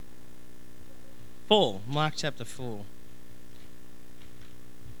4, Mark chapter 4.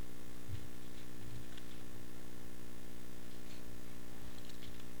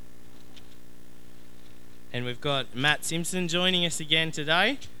 And we've got Matt Simpson joining us again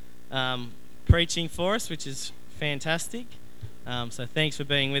today, preaching for us, which is fantastic. So thanks for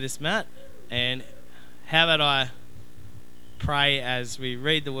being with us, Matt. And how about I pray as we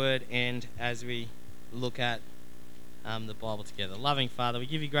read the word and as we look at the Bible together. Loving Father, we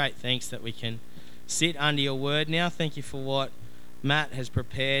give you great thanks that we can sit under your word now. Thank you for what Matt has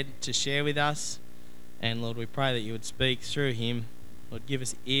prepared to share with us. And Lord, we pray that you would speak through him. Lord, give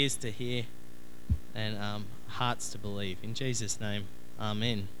us ears to hear and hearts to believe. In Jesus' name,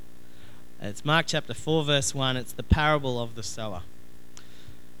 amen. It's Mark chapter 4, verse 1. It's the parable of the sower.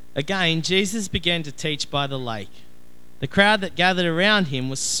 Again, Jesus began to teach by the lake. The crowd that gathered around him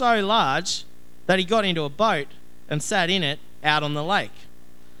was so large that he got into a boat and sat in it out on the lake,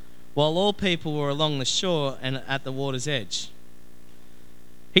 while all people were along the shore and at the water's edge.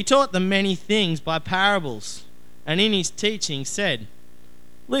 He taught them many things by parables, and in his teaching said,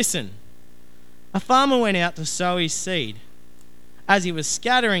 "Listen, a farmer went out to sow his seed. As he was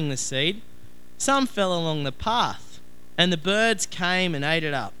scattering the seed, some fell along the path, and the birds came and ate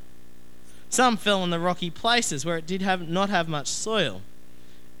it up. Some fell on the rocky places where it did not have much soil.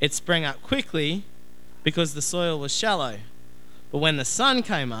 It sprang up quickly because the soil was shallow. But when the sun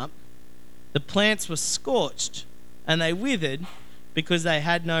came up, the plants were scorched, and they withered because they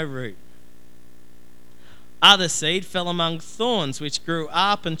had no root. Other seed fell among thorns, which grew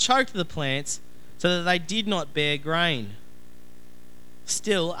up and choked the plants, so that they did not bear grain.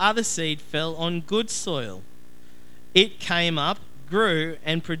 Still, other seed fell on good soil. It came up, grew,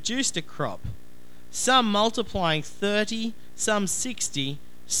 and produced a crop, some multiplying 30, some 60,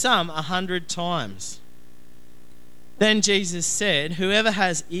 some 100 times." Then Jesus said, "Whoever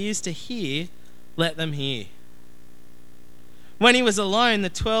has ears to hear, let them hear." When he was alone, the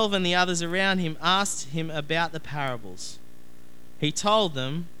 12 and the others around him asked him about the parables. He told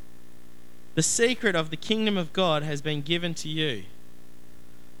them, "The secret of the kingdom of God has been given to you.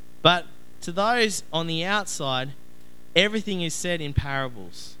 But to those on the outside, everything is said in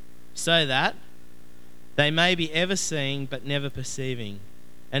parables, so that they may be ever seeing but never perceiving,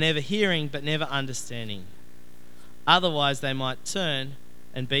 and ever hearing but never understanding. Otherwise they might turn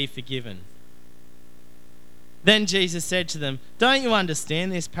and be forgiven." Then Jesus said to them, "Don't you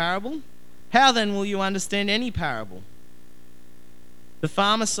understand this parable? How then will you understand any parable? The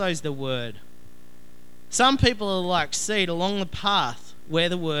farmer sows the word. Some people are like seed along the path where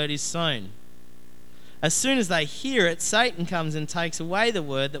the word is sown. As soon as they hear it, Satan comes and takes away the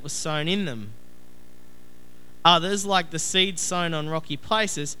word that was sown in them. Others, like the seed sown on rocky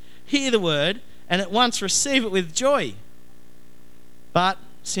places, hear the word and at once receive it with joy. But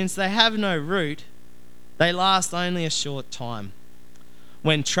since they have no root, they last only a short time.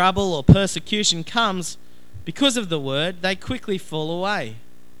 When trouble or persecution comes because of the word, they quickly fall away.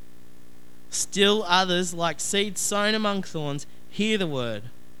 Still others, like seeds sown among thorns, hear the word.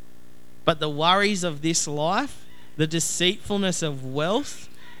 But the worries of this life, the deceitfulness of wealth,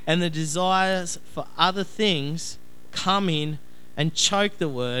 and the desires for other things come in and choke the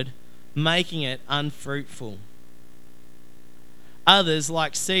word, making it unfruitful. Others,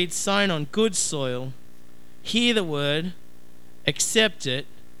 like seeds sown on good soil, hear the word, accept it,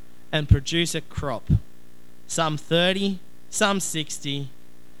 and produce a crop. Some 30, some 60,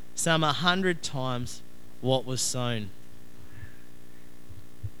 some 100 times what was sown."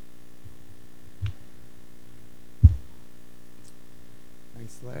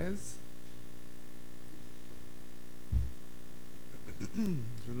 Thanks, Les.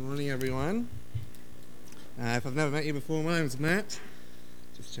 Good morning, everyone. If I've never met you before, my name's Matt.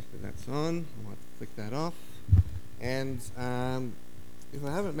 Just check that that's on. I might flick that off. And if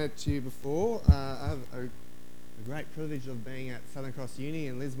I haven't met you before, I have a great privilege of being at Southern Cross Uni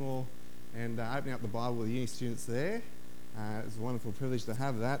in Lismore and opening up the Bible with uni students there. It's a wonderful privilege to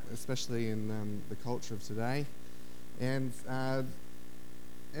have that, especially in the culture of today. And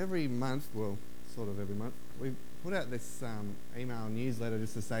every month, well, sort of every month, we put out this email newsletter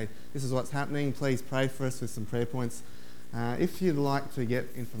just to say, this is what's happening, please pray for us with some prayer points. If you'd like to get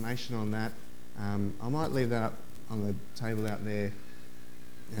information on that, I might leave that up on the table out there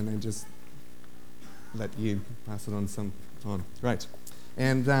and then just let you pass it on some time. Great.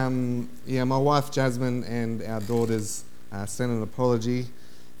 And my wife Jasmine and our daughters sent an apology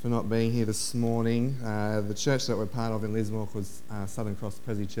for not being here this morning. The church that we're part of in Lismore, called Southern Cross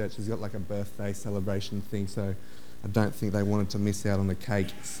Presi Church, has got like a birthday celebration thing, so I don't think they wanted to miss out on the cake,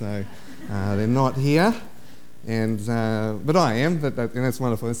 so they're not here. but I am, and that's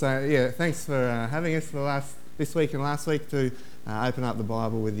wonderful. And so, yeah, thanks for having us for this week and last week to open up the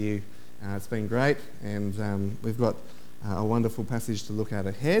Bible with you. It's been great, and we've got a wonderful passage to look at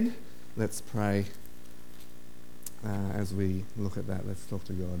ahead. Let's pray as we look at that. Let's talk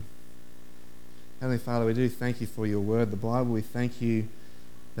to God. Heavenly Father, we do thank you for your word, the Bible. We thank you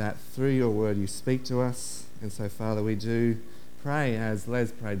that through your word you speak to us. And so, Father, we do pray, as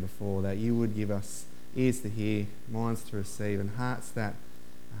Les prayed before, that you would give us ears to hear, minds to receive, and hearts that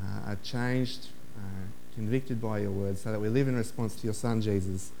are changed, convicted by your word, so that we live in response to your Son,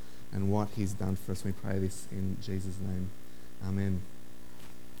 Jesus, and what he's done for us. We pray this in Jesus' name. Amen.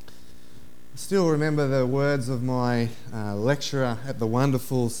 I still remember the words of my lecturer at the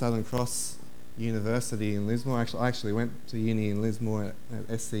wonderful Southern Cross University in Lismore. I actually went to uni in Lismore at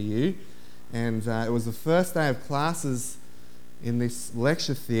SCU, and it was the first day of classes in this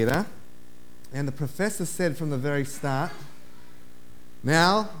lecture theatre, and the professor said from the very start,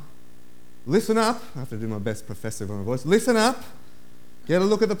 "Now, listen up." I have to do my best professor voice. "Listen up. Get a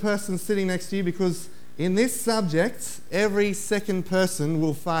look at the person sitting next to you, because in this subject, every second person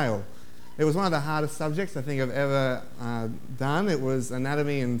will fail." It was one of the hardest subjects I think I've ever done. It was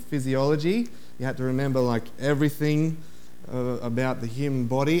anatomy and physiology. You had to remember like everything about the human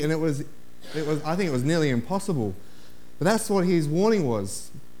body, and I think it was nearly impossible. But that's what his warning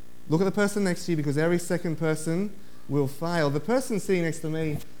was. Look at the person next to you, because every second person will fail. The person sitting next to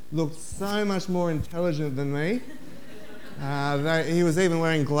me looked so much more intelligent than me. He was even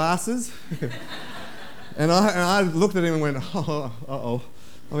wearing glasses. and I looked at him and went, "Oh, uh-oh,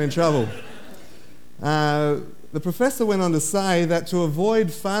 I'm in trouble." The professor went on to say that to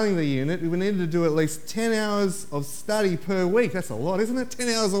avoid failing the unit, we needed to do at least 10 hours of study per week. That's a lot, isn't it? 10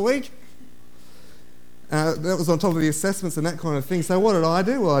 hours a week? That was on top of the assessments and that kind of thing. So what did I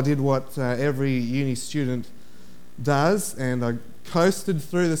do? Well, I did what every uni student does, and I coasted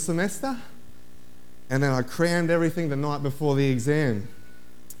through the semester, and then I crammed everything the night before the exam.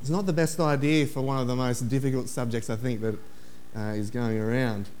 It's not the best idea for one of the most difficult subjects I think that is going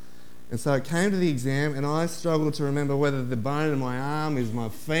around. And so it came to the exam, and I struggled to remember whether the bone in my arm is my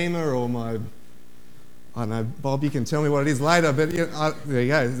femur or my... I don't know, Bob, you can tell me what it is later, but there you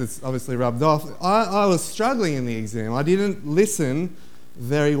go, it's obviously rubbed off. I was struggling in the exam. I didn't listen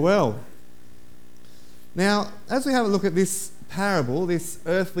very well. Now, as we have a look at this parable, this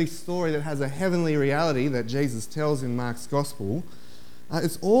earthly story that has a heavenly reality that Jesus tells in Mark's Gospel,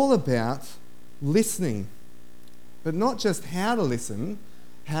 it's all about listening. But not just how to listen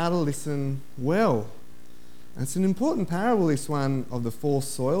well. And it's an important parable, this one of the four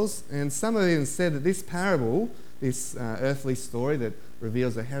soils, and some have even said that this parable, this earthly story that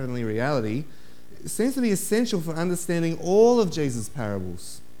reveals a heavenly reality, seems to be essential for understanding all of Jesus'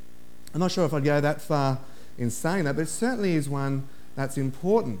 parables. I'm not sure if I'd go that far in saying that, but it certainly is one that's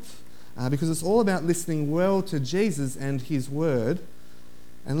important because it's all about listening well to Jesus and his word,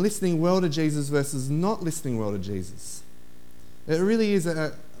 and listening well to Jesus versus not listening well to Jesus. It really is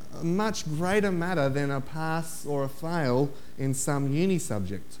a much greater matter than a pass or a fail in some uni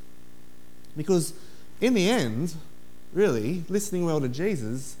subject. Because in the end, really, listening well to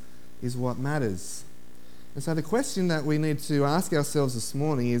Jesus is what matters. And so the question that we need to ask ourselves this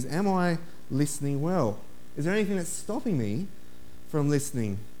morning is, am I listening well? Is there anything that's stopping me from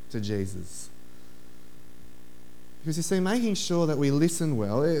listening to Jesus? Because you see, making sure that we listen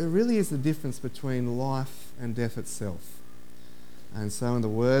well, it really is the difference between life and death itself. And so in the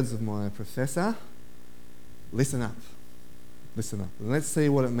words of my professor, listen up. Listen up. And let's see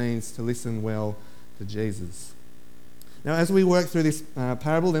what it means to listen well to Jesus. Now, as we work through this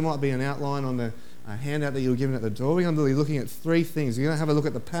parable, there might be an outline on the handout that you were given at the door. We're going to be looking at three things. We're going to have a look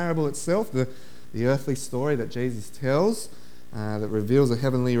at the parable itself, the earthly story that Jesus tells, that reveals a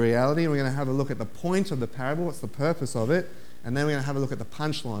heavenly reality. And we're going to have a look at the point of the parable, what's the purpose of it. And then we're going to have a look at the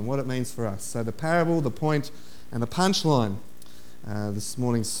punchline, what it means for us. So the parable, the point, and the punchline. This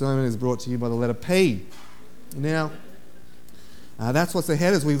morning's sermon is brought to you by the letter P. Now, that's what's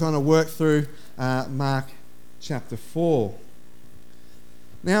ahead as we're going to work through Mark chapter 4.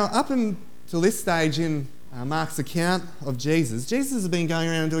 Now, up until this stage in Mark's account of Jesus has been going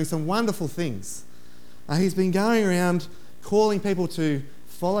around doing some wonderful things. He's been going around calling people to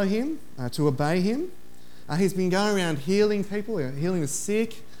follow him, to obey him. He's been going around healing people, healing the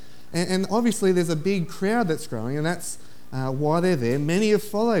sick. And obviously there's a big crowd that's growing, and that's why they're there. Many have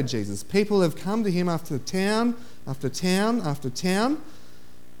followed Jesus. People have come to him after town, after town, after town.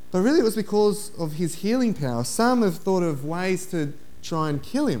 But really it was because of his healing power. Some have thought of ways to try and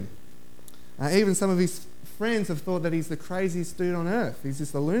kill him. Even some of his friends have thought that he's the craziest dude on earth. He's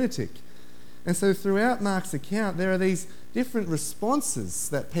just a lunatic. And so throughout Mark's account, there are these different responses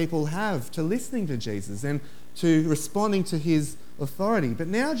that people have to listening to Jesus and to responding to his authority. But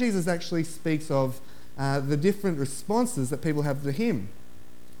now Jesus actually speaks of the different responses that people have to him,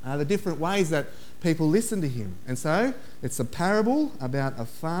 the different ways that people listen to him. And so it's a parable about a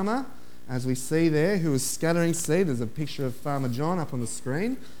farmer, as we see there, who is scattering seed. There's a picture of Farmer John up on the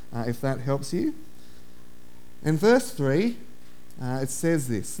screen, if that helps you. In verse 3, it says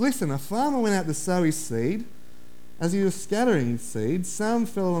this: "Listen, a farmer went out to sow his seed. As he was scattering his seed, some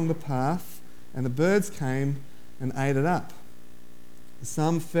fell along the path, and the birds came and ate it up.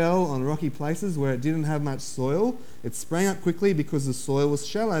 Some fell on rocky places where it didn't have much soil. It sprang up quickly because the soil was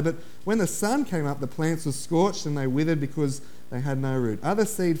shallow. But when the sun came up, the plants were scorched and they withered because they had no root. Other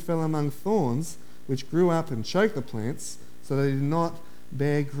seed fell among thorns, which grew up and choked the plants, so they did not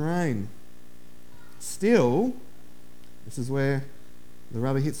bear grain. Still," this is where the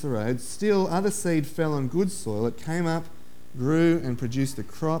rubber hits the road, "still other seed fell on good soil. It came up, grew, and produced a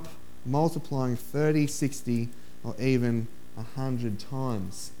crop, multiplying 30, 60, or even 100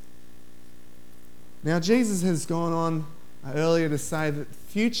 times." Now, Jesus has gone on earlier to say that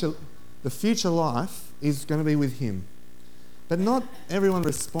the future life is going to be with him. But not everyone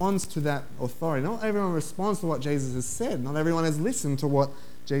responds to that authority. Not everyone responds to what Jesus has said. Not everyone has listened to what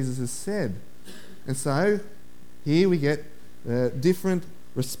Jesus has said. And so here we get different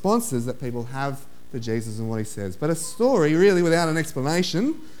responses that people have to Jesus and what he says. But a story really without an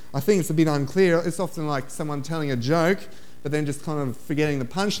explanation, I think it's a bit unclear. It's often like someone telling a joke but then just kind of forgetting the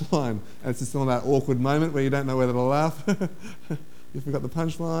punchline. And it's just all that awkward moment where you don't know whether to laugh. You forgot the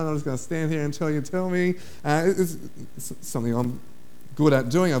punchline, I'm just going to stand here until you tell me. It's something I'm good at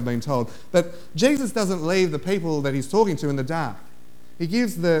doing, I've been told. But Jesus doesn't leave the people that he's talking to in the dark. He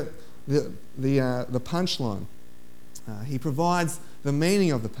gives the punchline. He provides the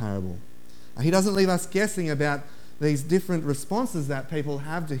meaning of the parable. He doesn't leave us guessing about these different responses that people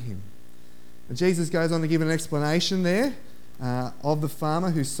have to him. And Jesus goes on to give an explanation there of the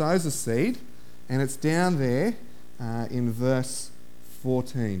farmer who sows a seed, and it's down there in verse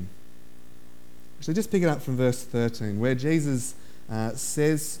 14. Actually, just pick it up from verse 13, where Jesus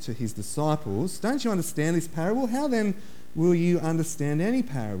says to his disciples, "Don't you understand this parable? How then will you understand any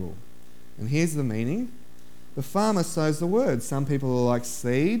parable?" And here's the meaning. "The farmer sows the word. Some people are like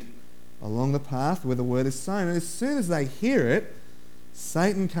seed along the path where the word is sown. And as soon as they hear it,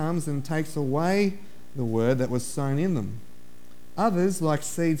 Satan comes and takes away the word that was sown in them. Others, like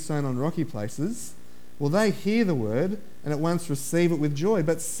seed sown on rocky places, well, they hear the word and at once receive it with joy.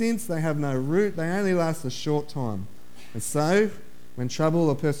 But since they have no root, they only last a short time. And so, when trouble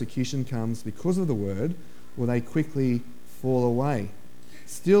or persecution comes because of the word, well, they quickly fall away.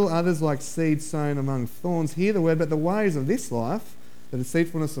 Still others, like seed sown among thorns, hear the word, but the ways of this life, the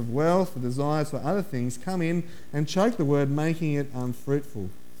deceitfulness of wealth, the desires for other things, come in and choke the word, making it unfruitful.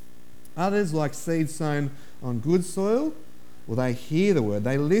 Others, like seed sown on good soil, well, they hear the word,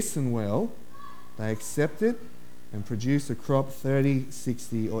 they listen well, they accept it, and produce a crop 30,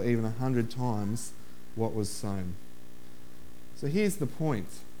 60, or even 100 times what was sown." So here's the point.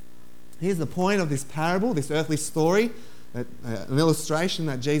 Here's the point of this parable, this earthly story, an illustration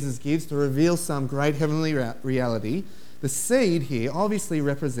that Jesus gives to reveal some great heavenly reality. The seed here obviously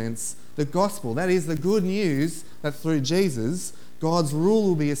represents the gospel. That is the good news that through Jesus, God's rule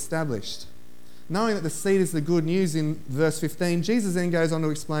will be established. Knowing that the seed is the good news in verse 15, Jesus then goes on to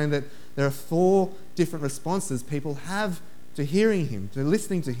explain that there are 4 different responses people have to hearing him, to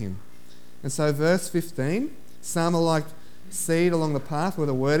listening to him. And so verse 15, some are like seed along the path where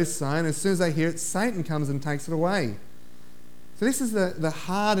the word is sown. As soon as they hear it, Satan comes and takes it away. So this is the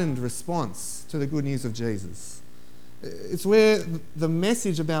hardened response to the good news of Jesus. It's where the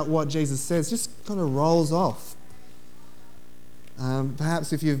message about what Jesus says just kind of rolls off.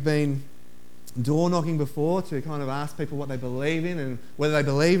 Perhaps if you've been door knocking before to kind of ask people what they believe in and whether they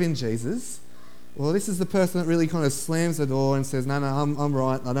believe in Jesus, well, this is the person that really kind of slams the door and says, no, I'm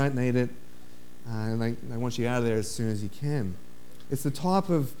right, I don't need it. And they want you out of there as soon as you can. It's the type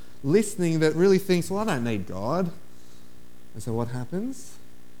of listening that really thinks, well, I don't need God. And so what happens?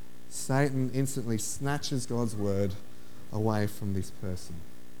 Satan instantly snatches God's word away from this person.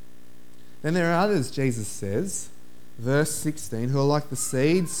 Then there are others, Jesus says, verse 16, who are like the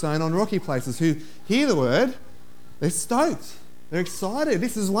seed sown on rocky places, who hear the word, they're stoked, they're excited.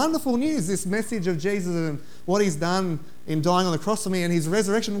 This is wonderful news, this message of Jesus and what he's done in dying on the cross for me and his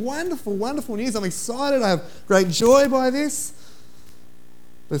resurrection. Wonderful, wonderful news. I'm excited, I have great joy by this.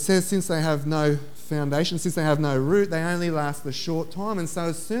 But it says since they have no foundation, since they have no root, they only last a short time. And so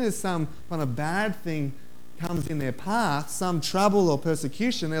as soon as some kind of bad thing comes in their path, some trouble or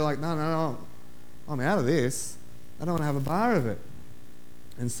persecution, they're like, no, I'm out of this. I don't want to have a bar of it.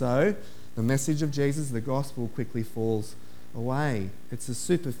 And so the message of Jesus, the gospel, quickly falls away. It's a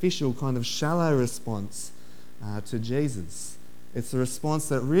superficial, kind of shallow response to Jesus. It's a response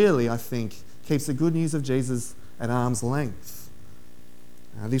that really, I think, keeps the good news of Jesus at arm's length.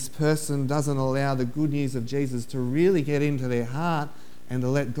 This person doesn't allow the good news of Jesus to really get into their heart and to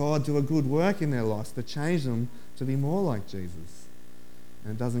let God do a good work in their lives, to change them to be more like Jesus.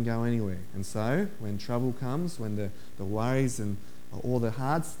 And it doesn't go anywhere. And so, when trouble comes, when the worries and all the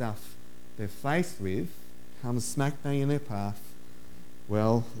hard stuff they're faced with comes smack bang in their path,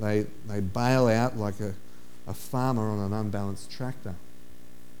 well, they bail out like a farmer on an unbalanced tractor.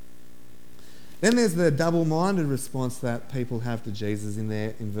 Then there's the double-minded response that people have to Jesus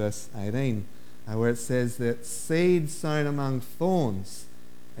in verse 18, where it says that seed sown among thorns.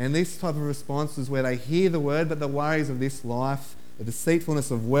 And this type of response is where they hear the word, but the worries of this life, the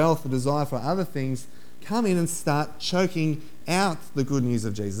deceitfulness of wealth, the desire for other things, come in and start choking out the good news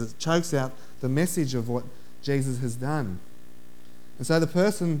of Jesus. It chokes out the message of what Jesus has done. And so the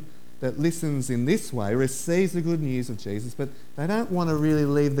person that listens in this way receives the good news of Jesus, but they don't want to really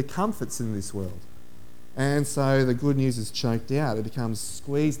leave the comforts in this world. And so the good news is choked out. It becomes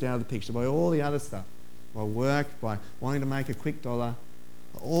squeezed out of the picture by all the other stuff, by work, by wanting to make a quick dollar,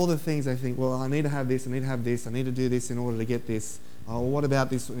 all the things they think, well, I need to have this, I need to have this, I need to do this in order to get this. Oh, what about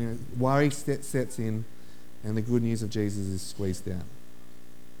this? Worry sets in, and the good news of Jesus is squeezed out.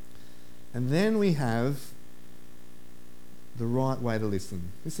 And then we have the right way to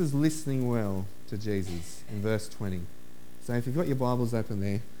listen. This is listening well to Jesus in verse 20. So if you've got your Bibles open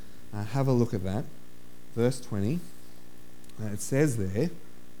there, have a look at that. Verse 20, it says there,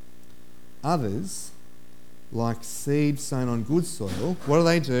 others, like seed sown on good soil,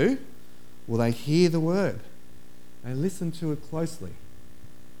 what do? Well, they hear the word. They listen to it closely.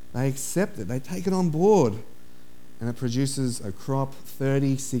 They accept it. They take it on board. And it produces a crop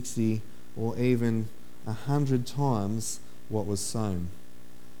 30, 60, or even 100 times what was sown.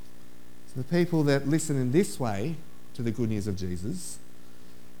 So the people that listen in this way to the good news of Jesus,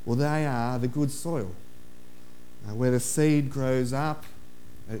 well, they are the good soil, where the seed grows up,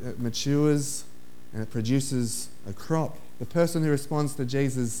 it matures, and it produces a crop. The person who responds to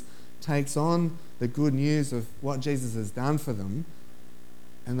Jesus takes on the good news of what Jesus has done for them,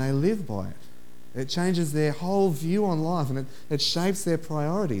 and they live by it. It changes their whole view on life, and it shapes their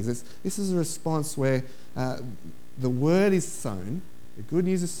priorities. This is a response where the word is sown, the good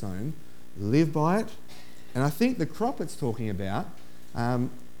news is sown, live by it. And I think the crop it's talking about,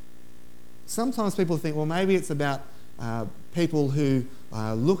 sometimes people think, well, maybe it's about people who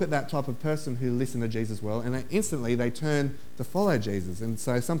look at that type of person who listen to Jesus well, and instantly they turn to follow Jesus. And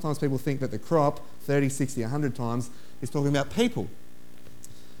so sometimes people think that the crop, 30, 60, 100 times, is talking about people.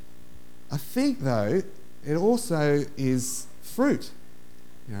 I think, though, it also is fruit.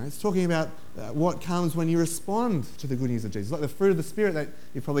 It's talking about what comes when you respond to the good news of Jesus, like the fruit of the Spirit that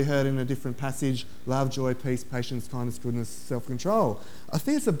you've probably heard in a different passage: love, joy, peace, patience, kindness, goodness, self-control. I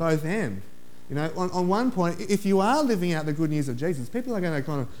think it's a both and. On one point, if you are living out the good news of Jesus, people are going to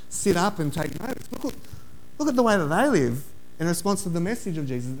kind of sit up and take notice. Look at the way that they live in response to the message of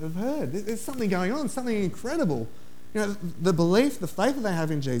Jesus that they've heard. There's something going on, something incredible. The belief, the faith that they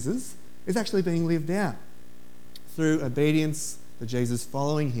have in Jesus is actually being lived out through obedience to Jesus,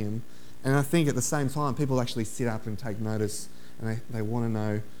 following him. And I think at the same time, people actually sit up and take notice, and they want to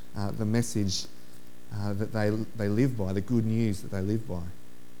know the message that they live by, the good news that they live by.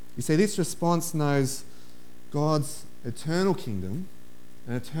 You see, this response knows God's eternal kingdom,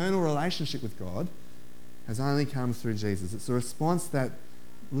 an eternal relationship with God, has only come through Jesus. It's a response that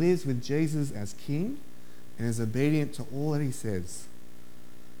lives with Jesus as King and is obedient to all that he says.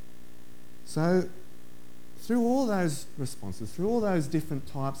 So, through all those responses, through all those different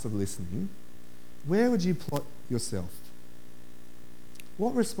types of listening, where would you plot yourself?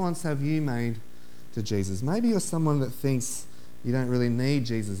 What response have you made to Jesus? Maybe you're someone that thinks you don't really need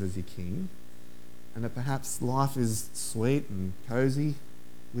Jesus as your King, and that perhaps life is sweet and cozy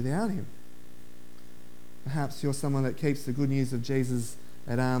without him. Perhaps you're someone that keeps the good news of Jesus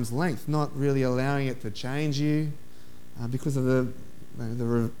at arm's length, not really allowing it to change you because of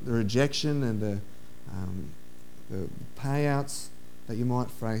the rejection and the payouts that you might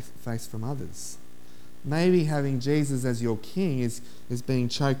face from others. Maybe having Jesus as your King is being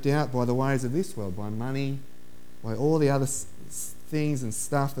choked out by the ways of this world, by money, by all the other things and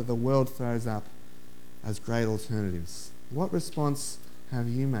stuff that the world throws up as great alternatives. What response have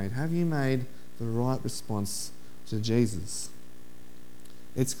you made? Have you made the right response to Jesus?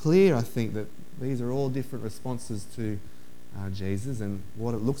 It's clear, I think, that these are all different responses to Jesus and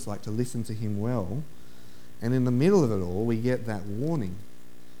what it looks like to listen to him well. And in the middle of it all, we get that warning.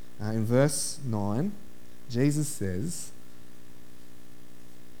 In verse 9, Jesus says,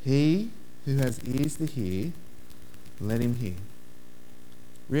 "He who has ears to hear, let him hear."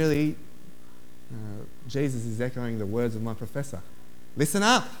 Really, Jesus is echoing the words of my professor. Listen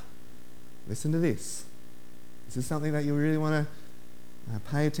up. Listen to this. This is something that you really want to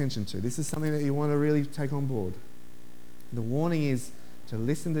pay attention to. This is something that you want to really take on board. The warning is to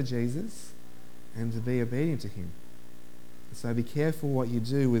listen to Jesus and to be obedient to him. So be careful what you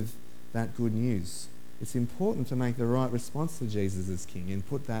do with that good news. It's important to make the right response to Jesus as King and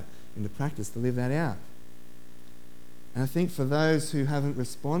put that into practice, to live that out. And I think for those who haven't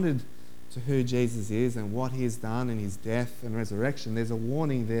responded to who Jesus is and what he has done in his death and resurrection, there's a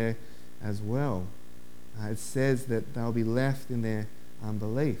warning there as well. It says that they'll be left in their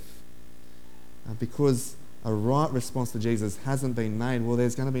unbelief. Because a right response to Jesus hasn't been made, well,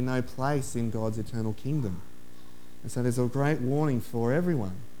 there's going to be no place in God's eternal kingdom. And so there's a great warning for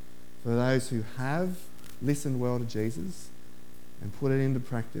everyone, for those who have listened well to Jesus and put it into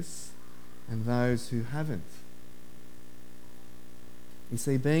practice, and those who haven't. You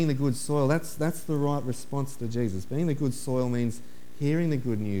see, being the good soil, that's the right response to Jesus. Being the good soil means hearing the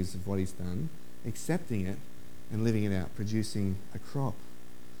good news of what he's done, accepting it, and living it out, producing a crop.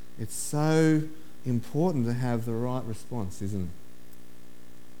 It's so important to have the right response, isn't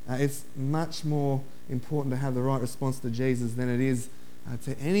it? It's much more important to have the right response to Jesus than it is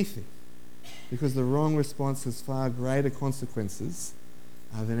to anything, because the wrong response has far greater consequences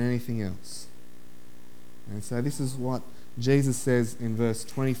than anything else. And so this is what Jesus says in verse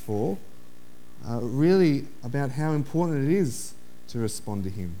 24, really about how important it is to respond to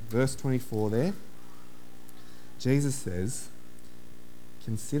him. Verse 24 there, Jesus says,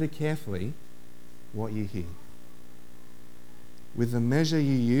 "Consider carefully what you hear. With the measure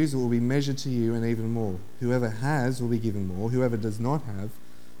you use, it will be measured to you and even more. Whoever has will be given more. Whoever does not have,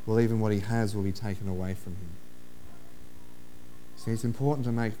 well, even what he has will be taken away from him." See, it's important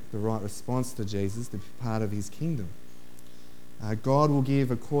to make the right response to Jesus, to be part of his kingdom. God will give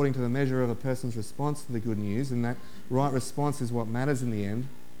according to the measure of a person's response to the good news, and that right response is what matters in the end.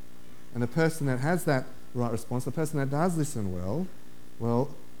 And the person that has that right response, the person that does listen well,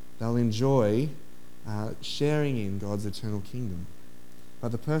 they'll enjoy sharing in God's eternal kingdom.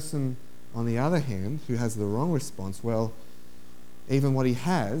 But the person, on the other hand, who has the wrong response, well, even what he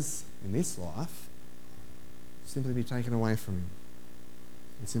has in this life will simply be taken away from him.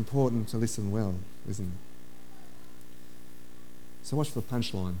 It's important to listen well, isn't it? So what's the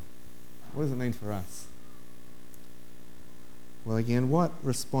punchline? What does it mean for us? Well, again, what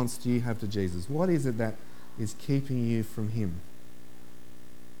response do you have to Jesus? What is it that is keeping you from him?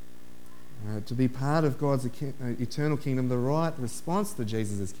 To be part of God's eternal kingdom, the right response to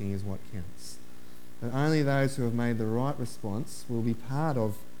Jesus as King is what counts. But only those who have made the right response will be part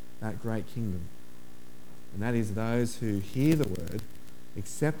of that great kingdom. And that is those who hear the word,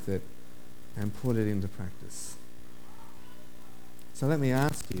 accept it, and put it into practice. So let me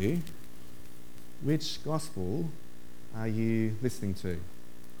ask you, which gospel are you listening to?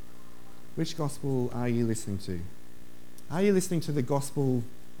 Which gospel are you listening to? Are you listening to the gospel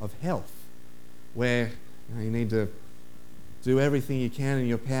of health, where you need to do everything you can in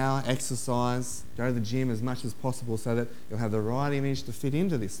your power, exercise, go to the gym as much as possible so that you'll have the right image to fit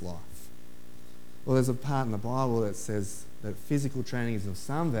into this life? Well, there's a part in the Bible that says that physical training is of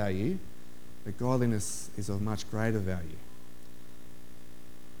some value, but godliness is of much greater value.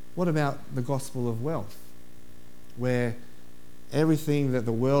 What about the gospel of wealth, where everything that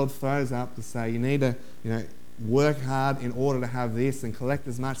the world throws up to say you need to, work hard in order to have this and collect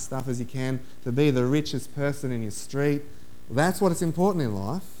as much stuff as you can to be the richest person in your street? That's what's important in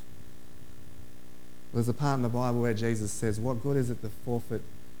life. There's a part in the Bible where Jesus says, what good is it to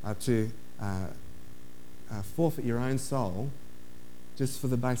forfeit your own soul just for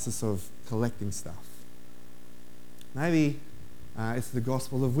the basis of collecting stuff? Maybe it's the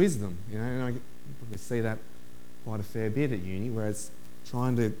gospel of wisdom. You probably see that quite a fair bit at uni, where it's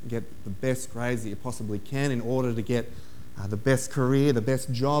trying to get the best grades that you possibly can in order to get the best career, the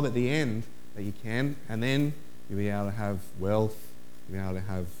best job at the end that you can, and then you'll be able to have wealth, you'll be able to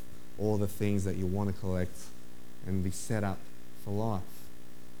have all the things that you want to collect and be set up for life.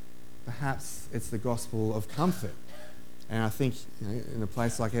 Perhaps it's the gospel of comfort. And I think in a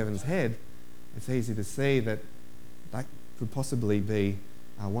place like Evans Head, it's easy to see that could possibly be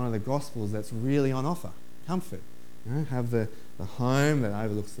one of the gospels that's really on offer. Comfort. Have the home that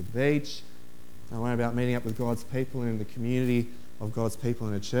overlooks the beach. Don't worry about meeting up with God's people in the community of God's people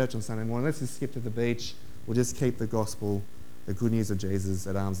in a church on Sunday morning. Let's just skip to the beach. We'll just keep the gospel the good news of Jesus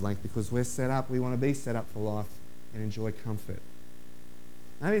at arm's length because we want to be set up for life and enjoy comfort.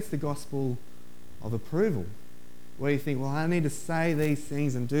 Maybe it's the gospel of approval, where you think, well, I need to say these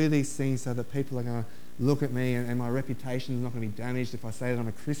things and do these things so that people are going to look at me and my reputation is not going to be damaged if I say that I'm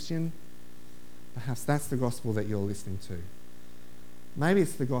a Christian. Perhaps that's the gospel that you're listening to. Maybe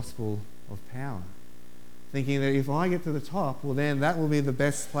it's the gospel of power, thinking that if I get to the top, well then that will be the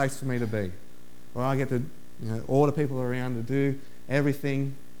best place for me to be. Or I get to order people around to do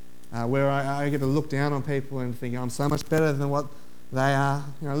everything, where I get to look down on people and think I'm so much better than what they are.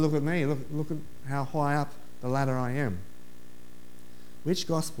 Look at me, look at how high up the ladder I am. Which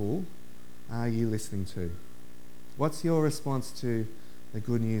gospel are you listening to? What's your response to the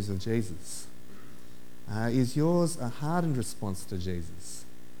good news of Jesus? Is yours a hardened response to Jesus,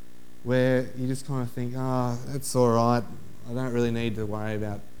 where you just kind of think, it's all right, I don't really need to worry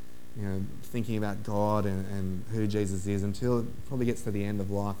about thinking about God and who Jesus is until it probably gets to the end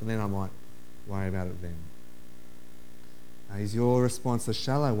of life, and then I might worry about it then? Is your response a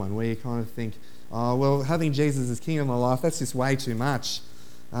shallow one, where you kind of think, having Jesus as king of my life, that's just way too much.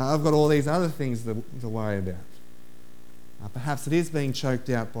 I've got all these other things to worry about. Perhaps it is being choked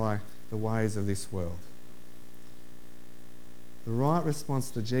out by the ways of this world. The right response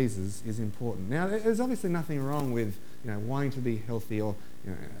to Jesus is important. Now, there's obviously nothing wrong with wanting to be healthy or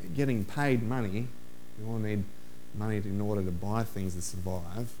getting paid money. We all need money in order to buy things to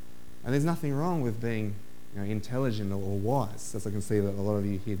survive. And there's nothing wrong with being intelligent or wise, as I can see that a lot of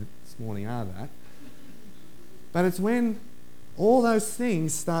you here this morning are that. But it's when all those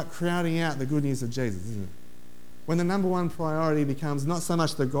things start crowding out the good news of Jesus, isn't it? When the number one priority becomes not so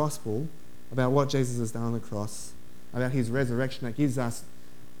much the gospel about what Jesus has done on the cross, about his resurrection that gives us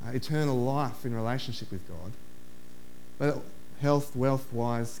eternal life in relationship with God, but health, wealth,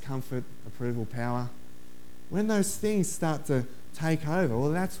 wise, comfort, approval, power. When those things start to take over,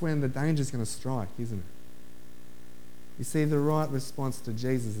 well, that's when the danger's going to strike, isn't it? You see, the right response to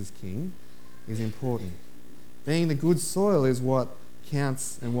Jesus as King is important. Being the good soil is what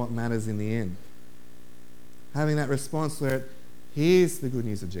counts and what matters in the end. Having that response where it hears the good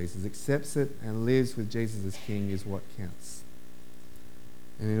news of Jesus, accepts it, and lives with Jesus as King is what counts.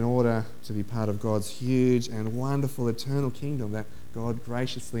 And in order to be part of God's huge and wonderful eternal kingdom that God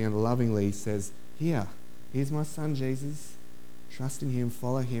graciously and lovingly says, here's my son Jesus, trust in him,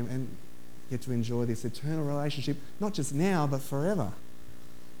 follow him, and get to enjoy this eternal relationship, not just now, but forever.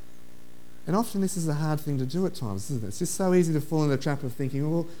 And often this is a hard thing to do at times, isn't it? It's just so easy to fall in the trap of thinking,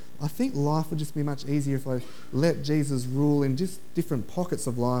 well, I think life would just be much easier if I let Jesus rule in just different pockets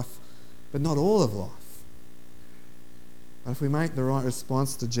of life, but not all of life. But if we make the right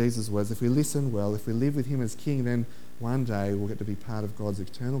response to Jesus' words, if we listen well, if we live with him as King, then one day we'll get to be part of God's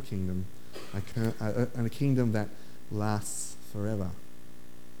eternal kingdom, and a kingdom that lasts forever.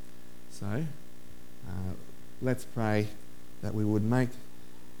 So, let's pray that we would make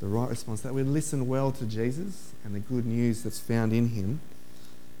the right response, that we listen well to Jesus and the good news that's found in him,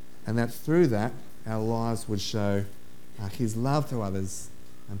 and that through that our lives would show his love to others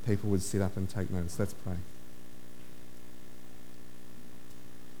and people would sit up and take notice. Let's pray.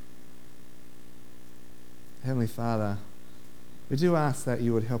 Heavenly Father, we do ask that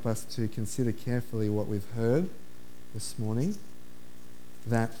you would help us to consider carefully what we've heard this morning,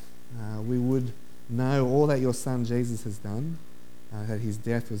 that we would know all that your Son Jesus has done, that his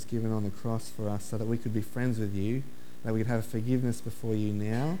death was given on the cross for us so that we could be friends with you, that we could have forgiveness before you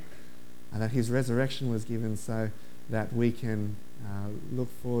now, and that his resurrection was given so that we can look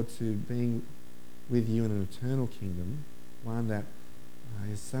forward to being with you in an eternal kingdom, one that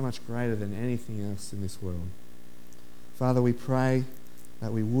is so much greater than anything else in this world. Father, we pray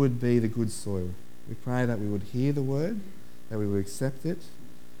that we would be the good soil. We pray that we would hear the word, that we would accept it,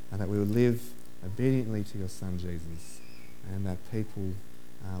 and that we would live obediently to your Son Jesus, and that people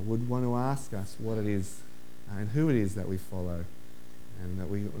would want to ask us what it is and who it is that we follow, and that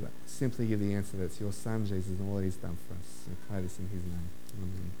we simply give the answer that it's your Son Jesus and all that he's done for us. We pray this in his name.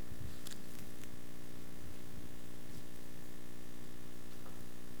 Amen.